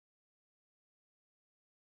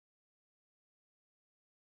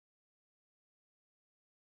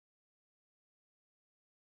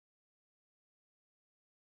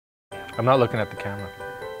I'm not looking at the camera.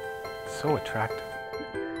 It's so attractive.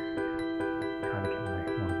 Trying to get my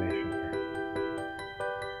motivation here.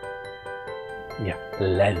 Yeah,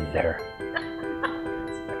 leather.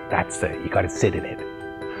 That's it. You got to sit in it.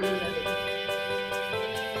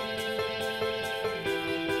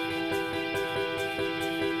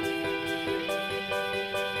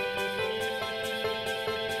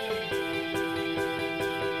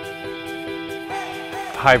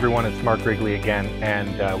 Hi everyone, it's Mark Rigley again,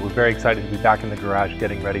 and we're very excited to be back in the garage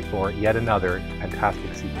getting ready for yet another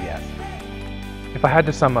fantastic CES. If I had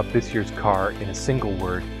to sum up this year's car in a single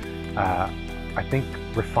word, I think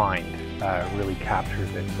refined really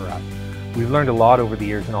captures it for us. We've learned a lot over the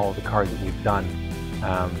years in all of the cars that we've done,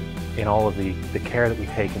 in all of the care that we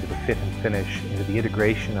take into the fit and finish, into the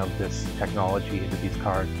integration of this technology into these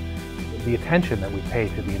cars, the attention that we pay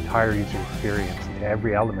to the entire user experience, to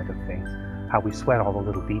every element of things. How we sweat all the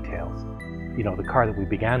little details. You know, the car that we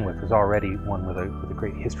began with was already one with a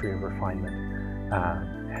great history of refinement,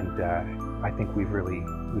 and I think we've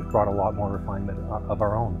brought a lot more refinement of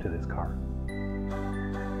our own to this car.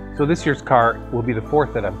 So this year's car will be the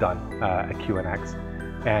fourth that I've done at QNX,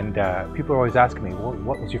 and people are always asking me, well,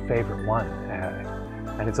 what was your favorite one?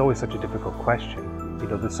 And it's always such a difficult question. You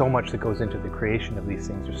know, there's so much that goes into the creation of these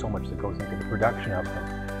things. There's so much that goes into the production of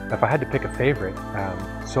them. If I had to pick a favorite,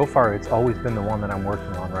 so far it's always been the one that I'm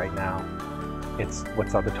working on right now. It's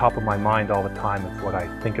what's on the top of my mind all the time. It's what I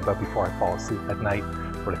think about before I fall asleep at night,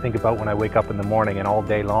 what I think about when I wake up in the morning and all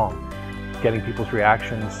day long. Getting people's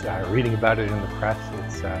reactions, reading about it in the press,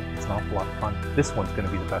 it's an awful lot of fun. This one's going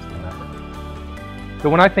to be the best one ever. So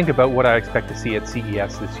when I think about what I expect to see at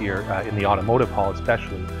CES this year, in the automotive hall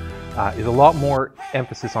especially, is a lot more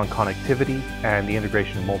emphasis on connectivity and the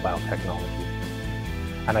integration of mobile technology.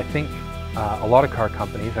 And I think a lot of car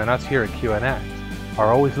companies, and us here at QNX,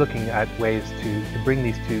 are always looking at ways to bring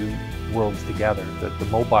these two worlds together. The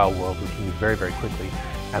mobile world, which moves very, very quickly,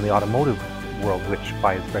 and the automotive world, which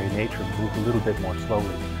by its very nature moves a little bit more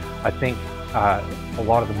slowly. I think a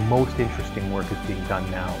lot of the most interesting work is being done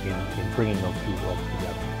now in bringing those two worlds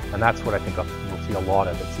together. And that's what I think we'll see a lot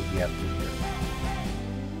of at CES this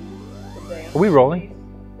year. Are we rolling?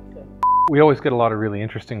 We always get a lot of really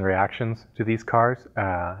interesting reactions to these cars,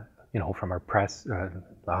 you know, from our press.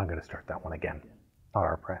 I'm going to start that one again. Not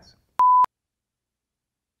our press.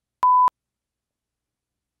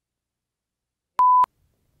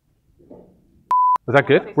 Was that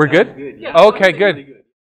good? We're good? Yeah. Okay, good.